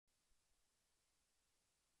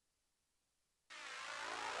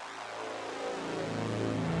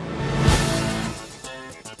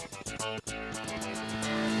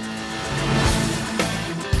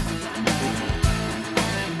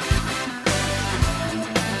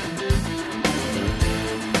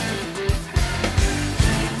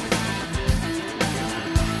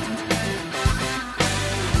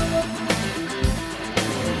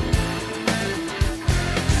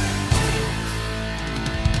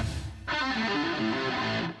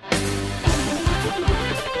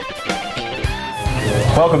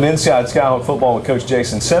Welcome to Inside Skyhawk Football with Coach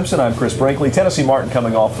Jason Simpson. I'm Chris Brinkley. Tennessee Martin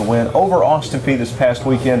coming off the win over Austin Peay this past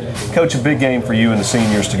weekend. Coach, a big game for you and the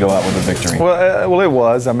seniors to go out with a victory. Well, it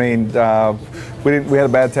was. I mean, we had a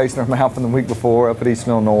bad taste in our mouth from the week before up at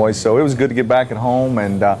Eastern Illinois, so it was good to get back at home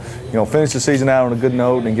and finish the season out on a good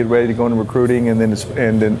note and get ready to go into recruiting and then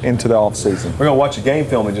into the off season. We're going to watch a game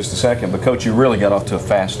film in just a second, but Coach, you really got off to a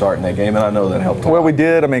fast start in that game, and I know that helped. Well, we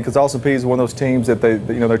did. I mean, because Austin Peay is one of those teams that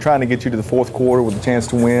they're trying to get you to the fourth quarter with a chance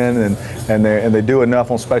to win, and they do enough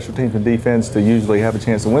on special teams and defense to usually have a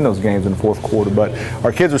chance to win those games in the fourth quarter. But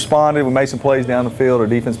our kids responded. We made some plays down the field. Our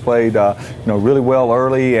defense played really well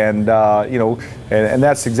early, and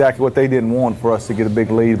that's exactly what they didn't want, for us to get a big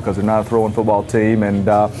lead, because they're not a throwing football team, and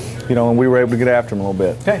we were able to get after them a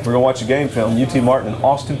little bit. Okay, we're going to watch a game film, UT Martin and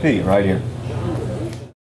Austin Peay right here.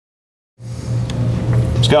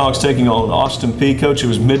 Skyhawks taking on Austin Peay. Coach, it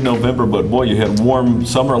was mid-November, but boy, you had warm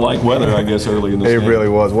summer-like weather, I guess, early in this game. It really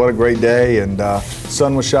was. What a great day, and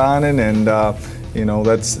sun was shining, and I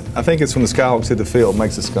think it's when the Skyhawks hit the field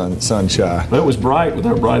makes the sun shine. Well, it was bright with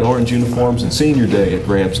our bright orange uniforms and senior day at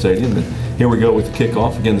Graham Stadium. And here we go with the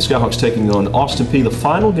kickoff. Again, the Skyhawks taking on Austin Peay, the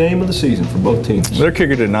final game of the season for both teams. Their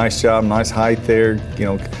kicker did a nice job, nice height there,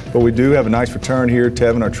 but we do have a nice return here.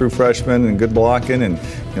 Tevin, our true freshman, and good blocking, and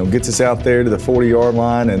gets us out there to the 40-yard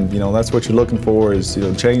line, and that's what you're looking for, is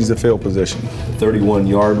change the field position.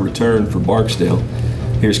 31-yard return for Barksdale.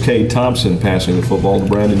 Here's Cade Thompson passing the football to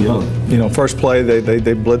Brandon Young. First play,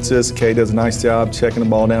 they blitz us. Cade does a nice job checking the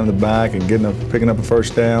ball down in the back and picking up a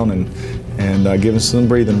first down and giving us some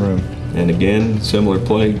breathing room. And again, similar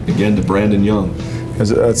play, again to Brandon Young.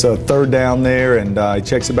 It's a third down there, and he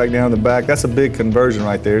checks it back down in the back. That's a big conversion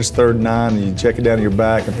right there. It's 3rd and 9, and you check it down in your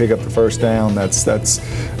back and pick up the first down. That's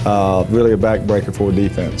really a backbreaker for a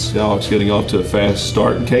defense. Skyhawks getting off to a fast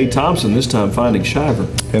start. And Cade Thompson this time finding Shiver.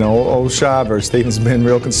 Old Shiver, Stephen's been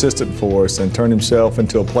real consistent for us and turned himself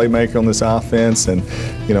into a playmaker on this offense. And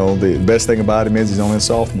the best thing about him is he's only a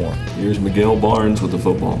sophomore. Here's Miguel Barnes with the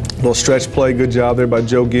football. Little stretch play, good job there by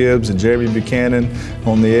Joe Gibbs and Jeremy Buchanan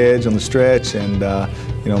on the edge on the stretch, and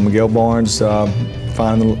Miguel Barnes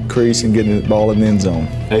finding the crease and getting the ball in the end zone.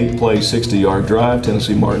 8-play, 60-yard drive.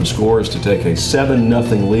 Tennessee Martin scores to take a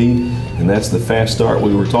 7-0 lead, and that's the fast start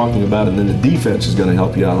we were talking about, and then the defense is going to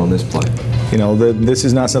help you out on this play. This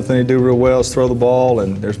is not something they do real well, is throw the ball,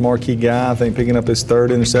 and there's Marquis Guy, I think, picking up his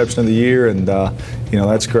 3rd interception of the year, and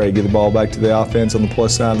that's great. Get the ball back to the offense on the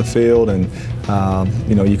plus side of the field, and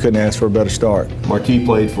you couldn't ask for a better start. Marquis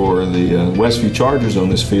played for the Westview Chargers on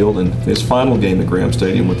this field in his final game at Graham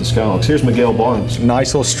Stadium with the Skyhawks. Here's Miguel Barnes.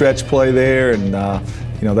 Nice little stretch play there, and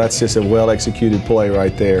that's just a well-executed play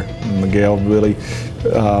right there. And Miguel really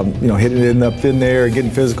hitting it up in there,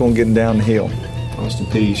 getting physical and getting down the hill. Austin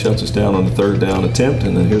Peay shuts us down on the 3rd down attempt,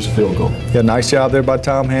 and then here's a field goal. Yeah, nice job there by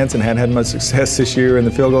Tom Hansen. Hadn't had much success this year in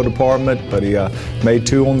the field goal department, but he made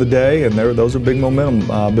 2 on the day, and those are big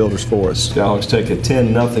momentum builders for us. Skyhawks take a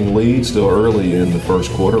 10-0 lead still early in the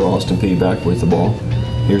first quarter. Austin Peay back with the ball.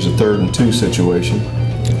 Here's a 3rd and 2 situation.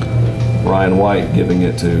 Ryan White giving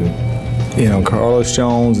it to Carlos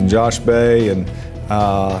Jones and Josh Bay, and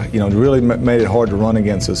really made it hard to run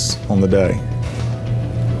against us on the day.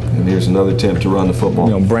 And here's another attempt to run the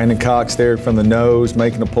football. Brandon Cox there from the nose,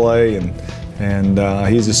 making a play, and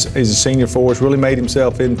he's a senior for us. Really made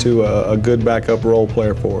himself into a good backup role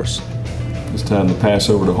player for us. This time the pass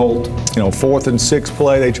over to Holt. 4th and 6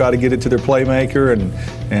 play, they try to get it to their playmaker,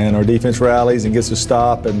 and our defense rallies and gets a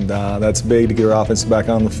stop, and that's big to get our offense back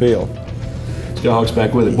on the field. Skyhawks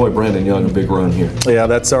back with it. Boy, Brandon Young, a big run here. Yeah,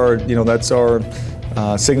 that's our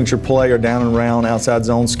signature play, our down and around outside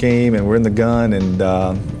zone scheme, and we're in the gun, and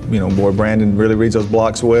boy, Brandon really reads those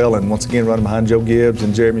blocks well, and once again running behind Joe Gibbs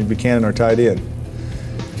and Jeremy Buchanan, our tight end.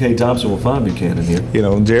 Cade Thompson will find Buchanan here.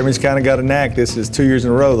 Jeremy's kind of got a knack. This is 2 years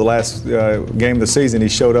in a row. The last game of the season, he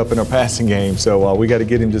showed up in our passing game. So we got to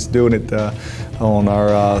get him just doing it on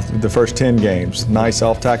the first 10 games. Nice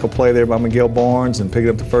off-tackle play there by Miguel Barnes and picking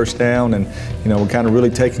up the first down. And, we're kind of really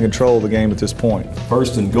taking control of the game at this point.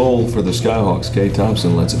 1st and goal for the Skyhawks. Cade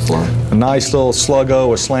Thompson lets it fly. A nice little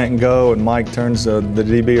sluggo, a slant and go, and Mike turns the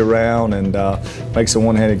DB around and makes a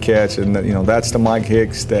one-handed catch. And, that's the Mike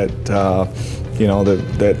Hicks that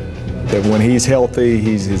that when he's healthy,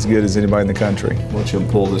 he's as good as anybody in the country. Watch him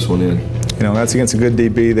pull this one in. That's against a good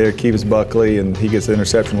DB there, Kevis Buckley, and he gets the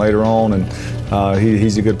interception later on, and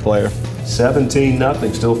he's a good player.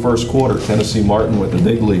 17-0, still first quarter. Tennessee Martin with a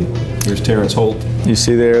big lead. Here's Terrence Holt. You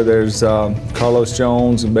see there's Carlos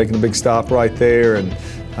Jones making a big stop right there, and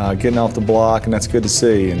getting off the block, and that's good to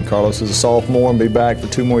see. And Carlos is a sophomore and be back for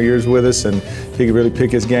 2 more years with us, and if he could really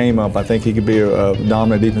pick his game up, I think he could be a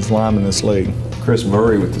dominant defensive lineman in this league. Chris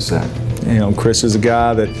Murray with the sack. You know, Chris is a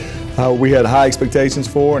guy that we had high expectations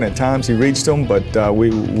for, and at times he reached them, but we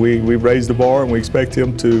raised the bar, and we expect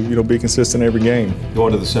him to be consistent every game.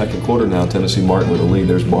 Going to the second quarter now, Tennessee Martin with a lead.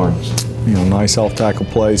 There's Barnes. Nice off-tackle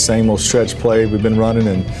play, same old stretch play we've been running,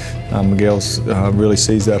 and Miguel really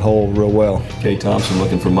sees that hole real well. Cade Thompson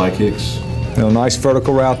looking for Mike Hicks. Nice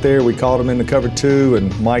vertical route there. We caught him in the cover 2,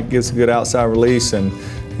 and Mike gets a good outside release, and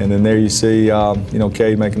then there you see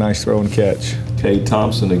Cade make a nice throw and catch. Cade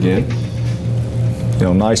Thompson again.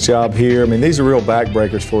 Nice job here. I mean, these are real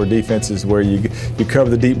backbreakers for defenses where you cover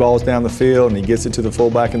the deep balls down the field and he gets it to the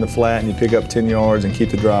fullback in the flat and you pick up 10 yards and keep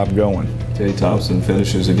the drive going. Cade Thompson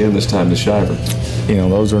finishes again, this time to Shiver.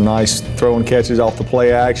 Those are nice throwing catches off the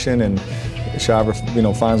play action, and Shiver,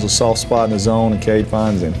 finds a soft spot in the zone and Cade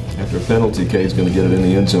finds him. After a penalty, Cade's going to get it in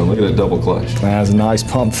the end zone. Look at that double clutch. That's a nice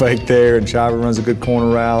pump fake there, and Shiver runs a good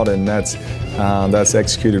corner route, and that's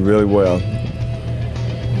executed really well.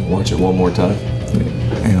 Watch it one more time.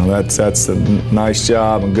 That's a nice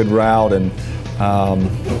job and good route, and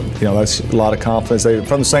that's a lot of confidence. They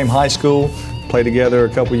from the same high school, played together a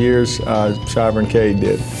couple years. Shiver and Cade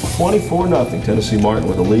did. 24-0. Tennessee Martin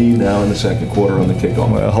with a lead now in the second quarter on the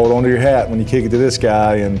kickoff. Well, hold on to your hat when you kick it to this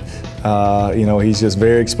guy, and he's just a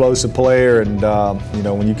very explosive player, and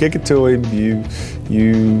when you kick it to him,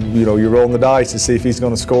 you're rolling the dice to see if he's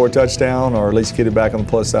going to score a touchdown or at least get it back on the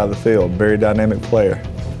plus side of the field. Very dynamic player.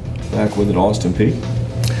 Back with it, Austin Peay.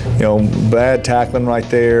 Bad tackling right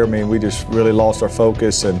there. I mean, we just really lost our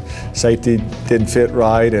focus, and safety didn't fit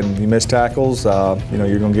right, and you miss tackles, you're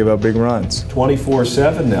going to give up big runs.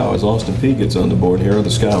 24-7 now as Austin Peay gets on the board here are the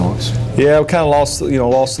Skyhawks. Yeah, we kind of lost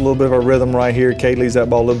a little bit of our rhythm right here. Cade leaves that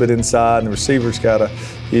ball a little bit inside, and the receiver's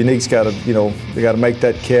Unique's got to, they got to make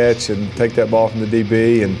that catch and take that ball from the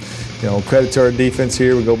DB, and credit to our defense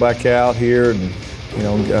here. We go back out here and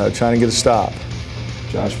trying to get a stop.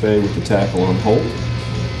 Josh Bay with the tackle on Holt.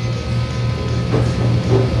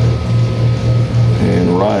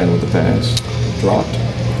 And Ryan with the pass. Dropped.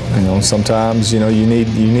 Sometimes you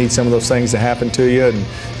need some of those things to happen to you, and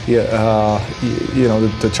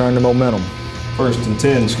to turn the momentum. 1st and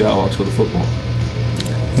 10, Skyhawks with the football.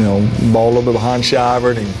 Ball a little bit behind Shiver,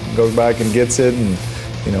 and he goes back and gets it, and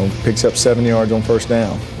picks up 7 yards on 1st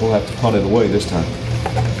down. We'll have to punt it away this time.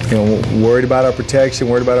 Worried about our protection,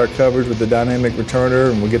 worried about our coverage with the dynamic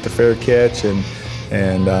returner, and we'll get the fair catch, and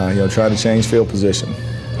trying to change field position.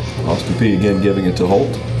 Austin Peay again giving it to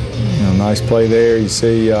Holt. Nice play there. You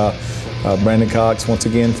see Brandon Cox once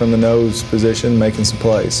again from the nose position making some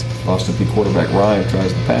plays. Austin Peay quarterback Ryan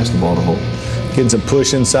tries to pass the ball to Holt. Getting some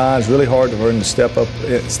push inside. It's really hard for him to step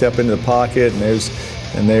into the pocket, and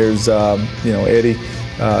there's Eddie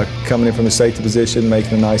coming in from the safety position,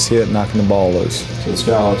 making a nice hit, knocking the ball loose. So the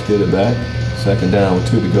Skyhawks get it back. 2nd down with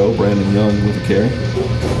 2 to go. Brandon Young with a carry.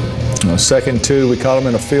 2nd and 2, we caught him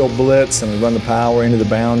in a field blitz, and we run the power into the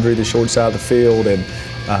boundary, the short side of the field, and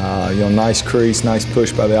nice crease, nice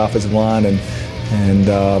push by the offensive line,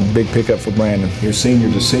 and big pickup for Brandon. Your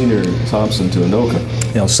senior to senior, Thompson to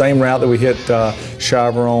Anoka. Same route that we hit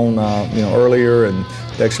Shiver on, earlier, and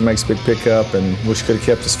Dexter makes a big pickup, and wish could have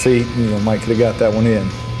kept his feet. Mike could have got that one in.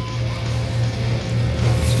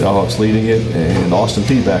 Skyhawks leading it, and Austin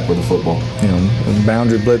Peay back with the football.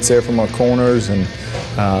 Boundary blitz there from our corners, and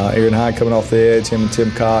Aaron Hyde coming off the edge, him and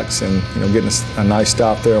Tim Cox, and getting a nice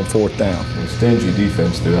stop there on 4th down. A stingy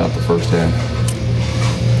defense throughout the 1st half.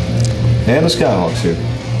 And the Skyhawks here.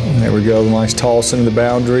 There we go, nice toss into the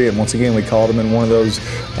boundary, and once again we caught him in one of those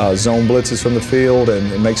zone blitzes from the field,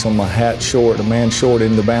 and it makes him a man short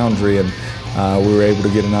in the boundary, and we were able to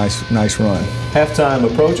get a nice run. Halftime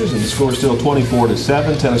approaches, and the score is still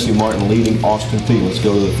 24-7. Tennessee Martin leading Austin Peay. Let's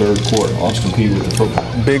go to the 3rd quarter. Austin Peay with the football.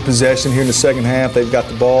 Big possession here in the 2nd half. They've got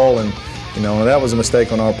the ball, and that was a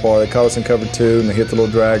mistake on our part. They caught us in cover 2, and they hit the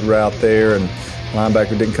little drag route there, and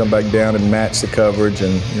linebacker didn't come back down and match the coverage,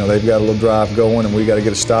 and they've got a little drive going, and we got to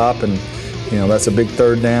get a stop, and that's a big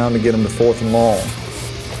 3rd down to get them to 4th and long.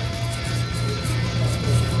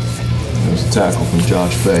 There's a tackle from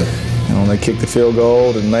Josh Bay. They kick the field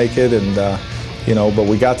goal and make it, and but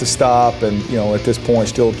we got to stop, and at this point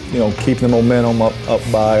still keeping the momentum up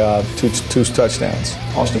by two touchdowns.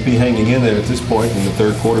 Austin Peay hanging in there at this point in the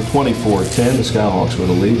 3rd quarter, 24-10. The Skyhawks with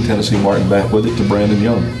the lead. Tennessee Martin back with it to Brandon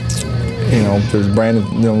Young. There's Brandon,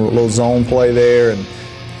 a little zone play there, and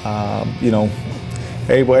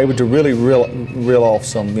able to really reel off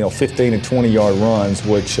some 15 and 20-yard runs,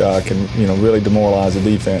 which can really demoralize the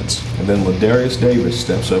defense. And then Ladarius Davis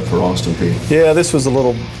steps up for Austin Peay. Yeah, this was a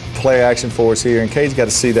little play action for us here, and Cade's got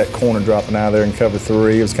to see that corner dropping out of there in cover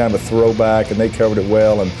 3. It was kind of a throwback, and they covered it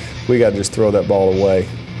well, and we got to just throw that ball away.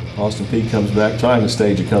 Austin Peay comes back, trying to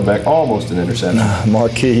stage a comeback, almost an interception.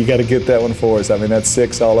 Marquis, you got to get that one for us. I mean, that's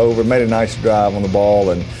 6 all over. Made a nice drive on the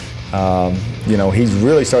ball, and he's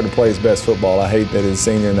really started to play his best football. I hate that he's a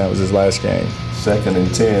senior and that was his last game. 2nd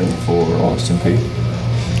and 10 for Austin Peay.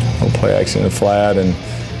 No play action in the flat,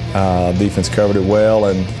 and defense covered it well.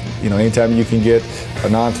 And anytime you can get a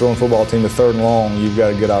non-throwing football team to 3rd and long, you've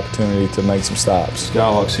got a good opportunity to make some stops.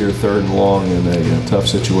 Skyhawks here 3rd and long in a tough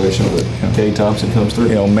situation, but Cade Thompson comes through.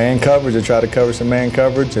 Man coverage. They try to cover some man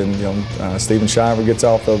coverage, and Stephen Shiver gets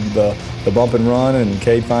off of the bump and run, and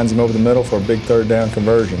Cade finds him over the middle for a big 3rd down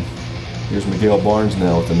conversion. Here's Miguel Barnes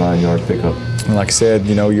now with the 9-yard pickup. And like I said,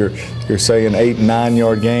 you're saying 8 and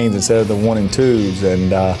 9-yard gains instead of the 1 and 2s,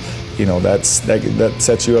 and that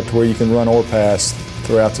sets you up to where you can run or pass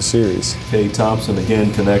throughout the series. Cade Thompson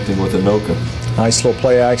again connecting with Anoka. Nice little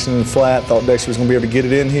play action in the flat. Thought Dexter was going to be able to get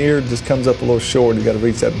it in here. Just comes up a little short. You got to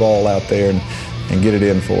reach that ball out there and get it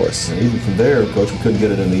in for us. And even from there, Coach, we couldn't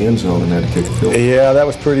get it in the end zone and had to kick a field goal. Yeah, that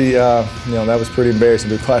was pretty. That was pretty embarrassing.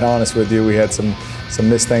 To be quite honest with you, we had some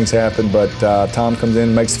missed things happen, but Tom comes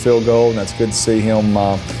in, makes the field goal, and that's good to see him,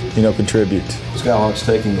 contribute. Skyhawks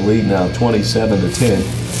taking the lead now, 27-10.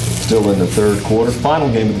 Still in the 3rd quarter. Final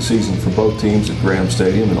game of the season for both teams at Graham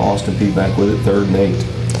Stadium, and Austin Peay back with it, 3rd and 8.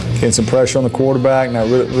 Getting some pressure on the quarterback, now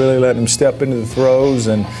really letting him step into the throws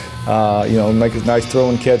and, make a nice throw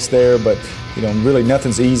and catch there, but, really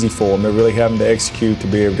nothing's easy for him. They're really having to execute to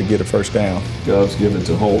be able to get a 1st down. Govs give it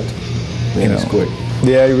to Holt. Man, he's quick.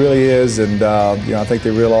 Yeah, he really is, and I think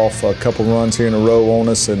they reel off a couple runs here in a row on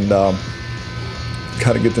us and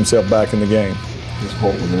kind of get themselves back in the game. Here's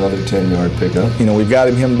Holt with another 10-yard pickup. We've got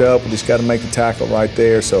him hemmed up. We just got to make the tackle right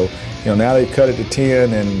there. So, now they've cut it to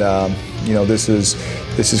 10, and this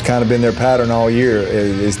has kind of been their pattern all year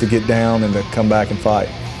is to get down and to come back and fight.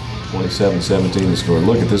 27-17 the score.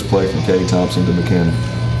 Look at this play from Cade Thompson to McKenna.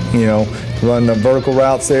 Run the vertical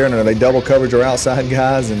routes there, and they double coverage our outside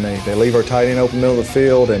guys, and they leave our tight end open middle of the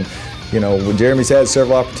field. And when Jeremy's had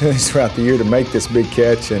several opportunities throughout the year to make this big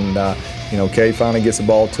catch, and Cade finally gets the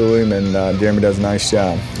ball to him, and Jeremy does a nice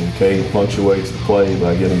job. And Cade punctuates the play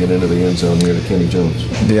by getting it into the end zone here to Kenny Jones.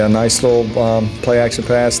 Yeah, nice little play action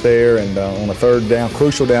pass there, and on a 3rd down,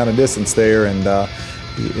 crucial down and distance there, and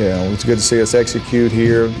it's good to see us execute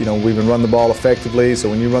here. We've been running the ball effectively, so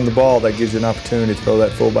when you run the ball, that gives you an opportunity to throw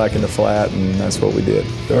that fullback in the flat, and that's what we did.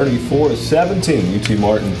 34-17, UT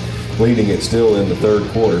Martin leading it still in the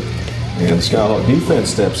 3rd quarter, and the Skyhawk defense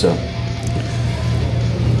steps up.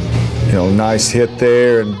 Nice hit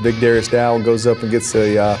there, and Big Darius Dowell goes up and gets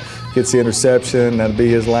the interception. That'll be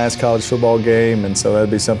his last college football game, and so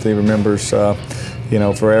that'll be something he remembers,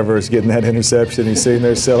 forever, is getting that interception. He's sitting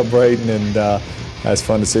there celebrating, and that's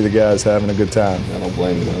fun to see the guys having a good time. I don't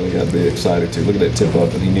blame him. They got to be excited too. Look at that tip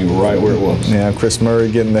up, and he knew right where it was. Yeah, Chris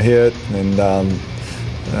Murray getting the hit, and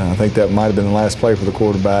I think that might have been the last play for the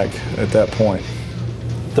quarterback at that point.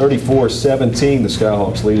 34-17, the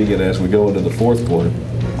Skyhawks leading it as we go into the 4th quarter.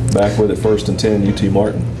 Back with it, 1st and 10, UT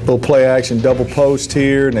Martin. Little play action, double post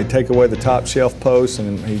here, and they take away the top shelf post,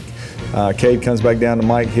 and Cade comes back down to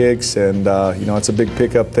Mike Hicks, and it's a big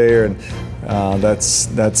pickup there, and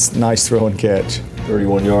that's nice throw and catch.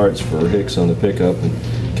 31 yards for Hicks on the pickup,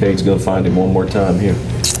 and Cade's going to find him one more time here.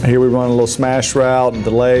 Here we run a little smash route and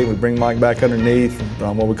delay. We bring Mike back underneath,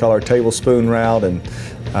 what we call our tablespoon route, and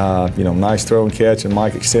nice throw and catch, and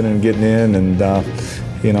Mike extending and getting in, and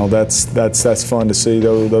that's fun to see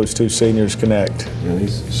those two seniors connect. Yeah,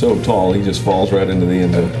 he's so tall, he just falls right into the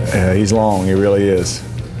end zone. Yeah, he's long, he really is.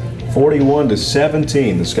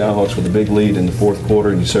 41-17, the Skyhawks with a big lead in the 4th quarter,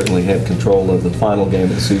 and you certainly had control of the final game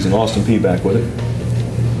of the season. Austin Peay back with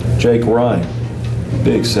it. Jake Ryan,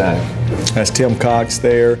 big sack. That's Tim Cox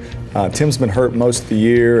there. Tim's been hurt most of the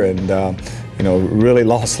year, and really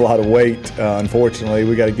lost a lot of weight. Unfortunately,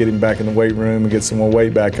 we got to get him back in the weight room and get some more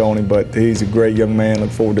weight back on him, but he's a great young man.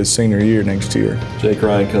 Look forward to his senior year next year. Jake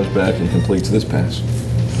Ryan comes back and completes this pass.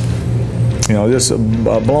 Just a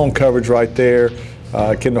blown coverage right there.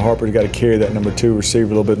 Kendall Harper's got to carry that number 2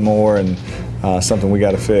 receiver a little bit more, and something we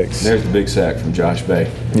got to fix. There's the big sack from Josh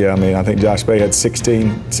Bay. Yeah, I think Josh Bay had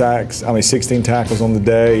 16 tackles on the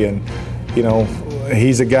day, and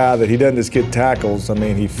he's a guy that he doesn't just get tackles.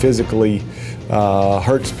 He physically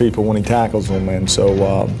hurts people when he tackles them, and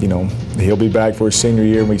so he'll be back for his senior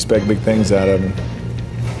year, and we expect big things out of him.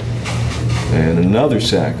 And another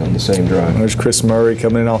sack on the same drive. There's Chris Murray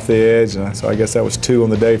coming in off the edge, and so I guess that was 2 on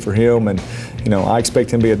the day for him. And I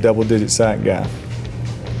expect him to be a double-digit sack guy.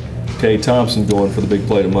 K. Thompson going for the big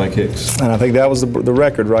play to Mike Hicks. And I think that was the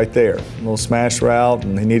record right there. A little smash route,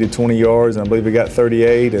 and he needed 20 yards, and I believe he got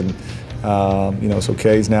 38. And so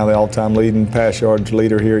K's now the all-time leading pass yards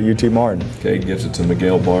leader here at UT Martin. K gives it to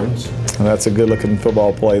Miguel Barnes. And that's a good-looking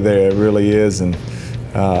football play there. It really is. And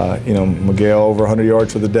Miguel over 100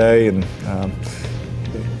 yards for the day, and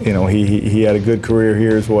he had a good career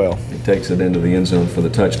here as well. He takes it into the end zone for the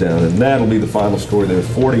touchdown, and that'll be the final score there,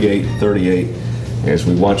 48-38. As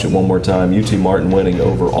we watch it one more time, UT Martin winning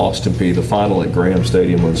over Austin Peay, the final at Graham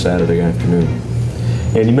Stadium on Saturday afternoon.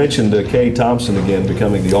 And you mentioned K. Thompson again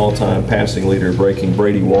becoming the all-time passing leader, breaking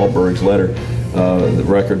Brady Wahlberg's the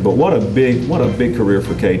record. But what a big career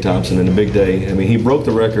for K. Thompson and a big day. I mean, he broke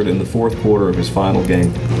the record in the 4th quarter of his final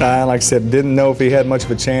game. Like I said, didn't know if he had much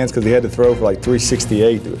of a chance because he had to throw for like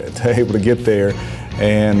 368 to be able to get there.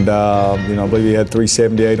 And I believe he had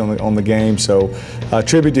 378 on the game. So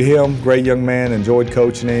tribute to him, great young man, enjoyed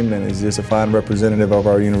coaching him, and he's just a fine representative of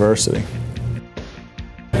our university.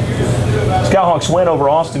 Skyhawks win over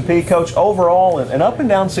Austin Peay. Coach, overall, an up and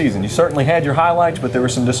down season. You certainly had your highlights, but there were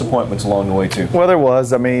some disappointments along the way too. Well, there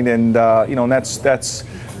was. I mean, and that's going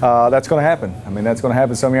to happen. I mean, that's going to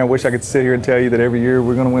happen. Some year I wish I could sit here and tell you that every year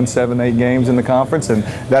we're going to win 7, 8 games in the conference, and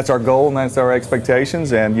that's our goal and that's our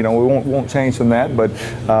expectations. And we won't change from that. But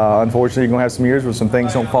unfortunately, you're going to have some years where some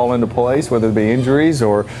things don't fall into place, whether it be injuries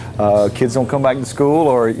or kids don't come back to school,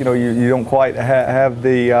 or you don't quite have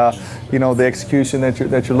the the execution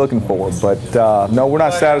that you're looking for. But no, we're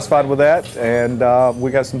not satisfied with that, and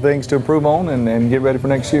we got some things to improve on and get ready for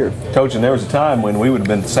next year. Coach, and there was a time when we would have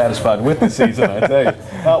been satisfied with the season, I tell you.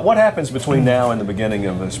 What happens between now and the beginning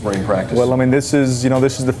of the spring practice? Well, I mean, this is the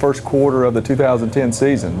 1st quarter of the 2010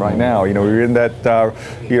 season right now. We're in that.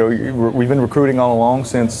 We've been recruiting all along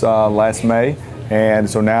since last May. And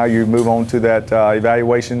so now you move on to that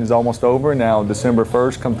evaluation is almost over. Now December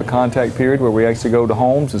 1st comes the contact period where we actually go to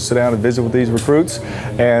homes and sit down and visit with these recruits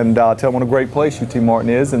and tell them what a great place UT Martin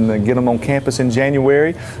is, and then get them on campus in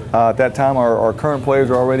January. At that time, our current players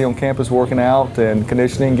are already on campus working out and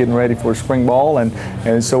conditioning, getting ready for spring ball.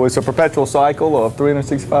 And so it's a perpetual cycle of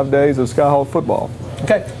 365 days of Skyhawk football.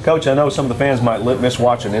 Okay, Coach, I know some of the fans might miss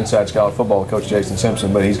watching Inside Skyhawk Football with Coach Jason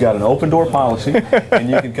Simpson, but he's got an open door policy, and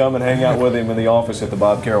you can come and hang out with him in the office at the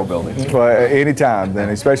Bob Carroll Building. Well, anytime, then,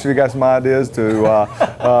 especially if you got some ideas to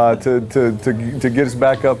get us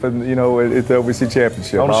back up and at the OVC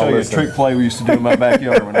Championship. I want to show you a trick play we used to do in my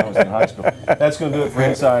backyard when I was in high school. That's going to do it for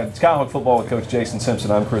Inside Skyhawk Football with Coach Jason Simpson.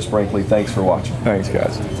 I'm Chris Brinkley. Thanks for watching. Thanks,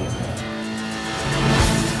 guys.